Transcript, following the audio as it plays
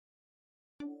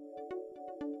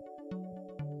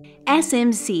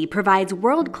SMC provides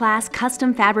world-class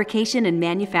custom fabrication and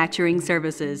manufacturing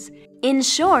services. In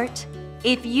short,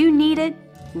 if you need it,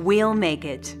 we'll make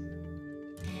it.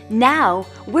 Now,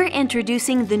 we're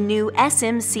introducing the new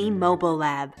SMC Mobile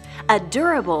Lab, a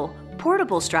durable,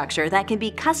 portable structure that can be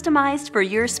customized for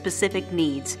your specific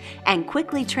needs and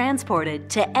quickly transported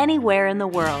to anywhere in the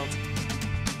world.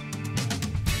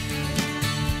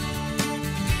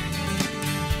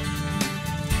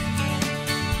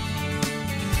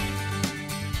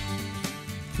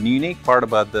 The unique part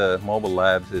about the Mobile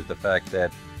Labs is the fact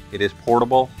that it is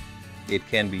portable. It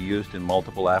can be used in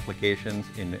multiple applications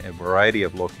in a variety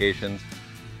of locations,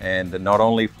 and not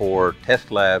only for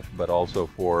test labs but also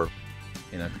for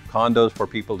condos for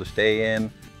people to stay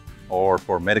in, or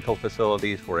for medical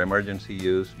facilities for emergency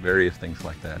use, various things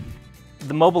like that.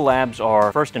 The Mobile Labs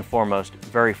are first and foremost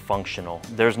very functional.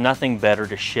 There's nothing better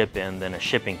to ship in than a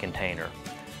shipping container.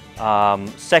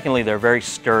 Secondly, they're very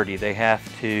sturdy. They have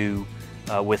to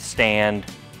withstand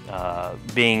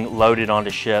being loaded onto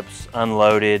ships,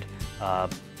 unloaded,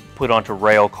 put onto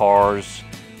rail cars,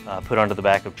 put onto the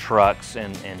back of trucks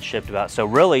and shipped about. So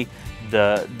really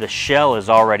the shell is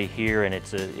already here, and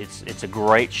it's a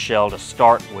great shell to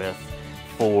start with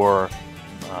for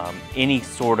any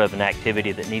sort of an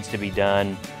activity that needs to be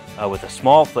done with a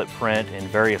small footprint and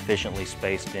very efficiently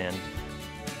spaced in.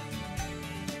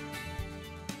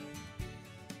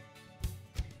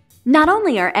 Not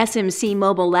only are SMC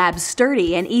Mobile Labs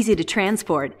sturdy and easy to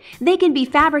transport, they can be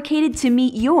fabricated to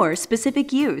meet your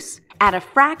specific use at a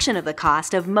fraction of the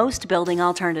cost of most building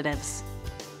alternatives.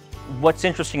 What's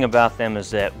interesting about them is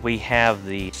that we have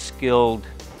the skilled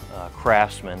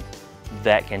craftsmen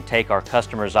that can take our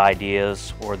customers'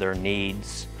 ideas or their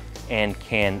needs and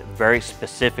can very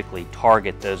specifically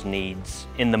target those needs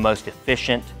in the most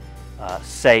efficient,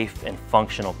 safe, and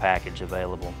functional package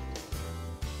available.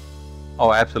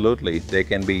 Oh, absolutely. They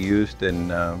can be used in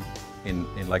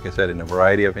like I said, in a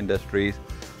variety of industries.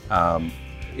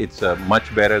 It's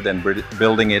much better than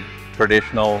building it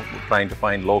traditional, trying to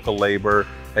find local labor,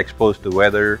 exposed to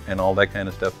weather and all that kind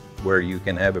of stuff, where you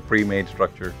can have a pre-made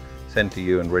structure sent to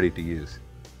you and ready to use.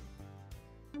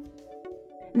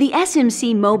 The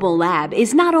SMC Mobile Lab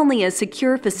is not only a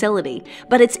secure facility,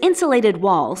 but its insulated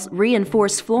walls,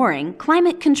 reinforced flooring,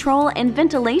 climate control, and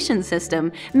ventilation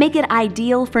system make it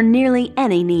ideal for nearly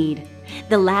any need.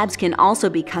 The labs can also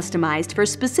be customized for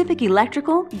specific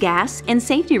electrical, gas, and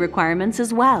safety requirements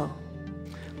as well.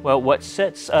 Well, what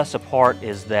sets us apart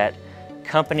is that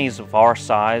companies of our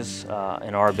size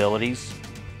and our abilities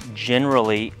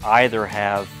generally either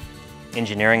have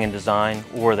engineering and design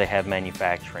or they have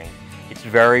manufacturing. It's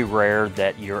very rare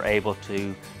that you're able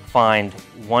to find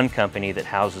one company that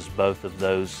houses both of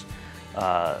those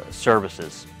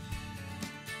services.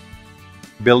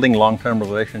 Building long-term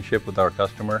relationship with our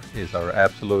customer is our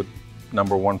absolute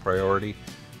 #1 priority,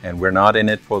 and we're not in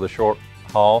it for the short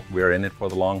haul, we're in it for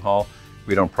the long haul.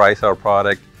 We don't price our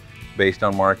product based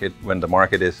on market. When the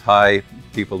market is high,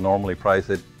 people normally price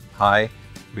it high.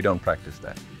 We don't practice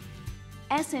that.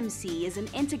 SMC is an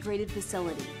integrated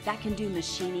facility that can do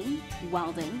machining,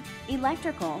 welding,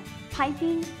 electrical,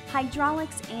 piping,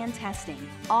 hydraulics, and testing,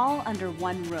 all under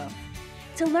one roof.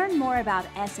 To learn more about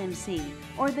SMC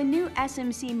or the new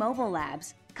SMC Mobile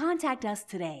Labs, contact us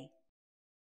today.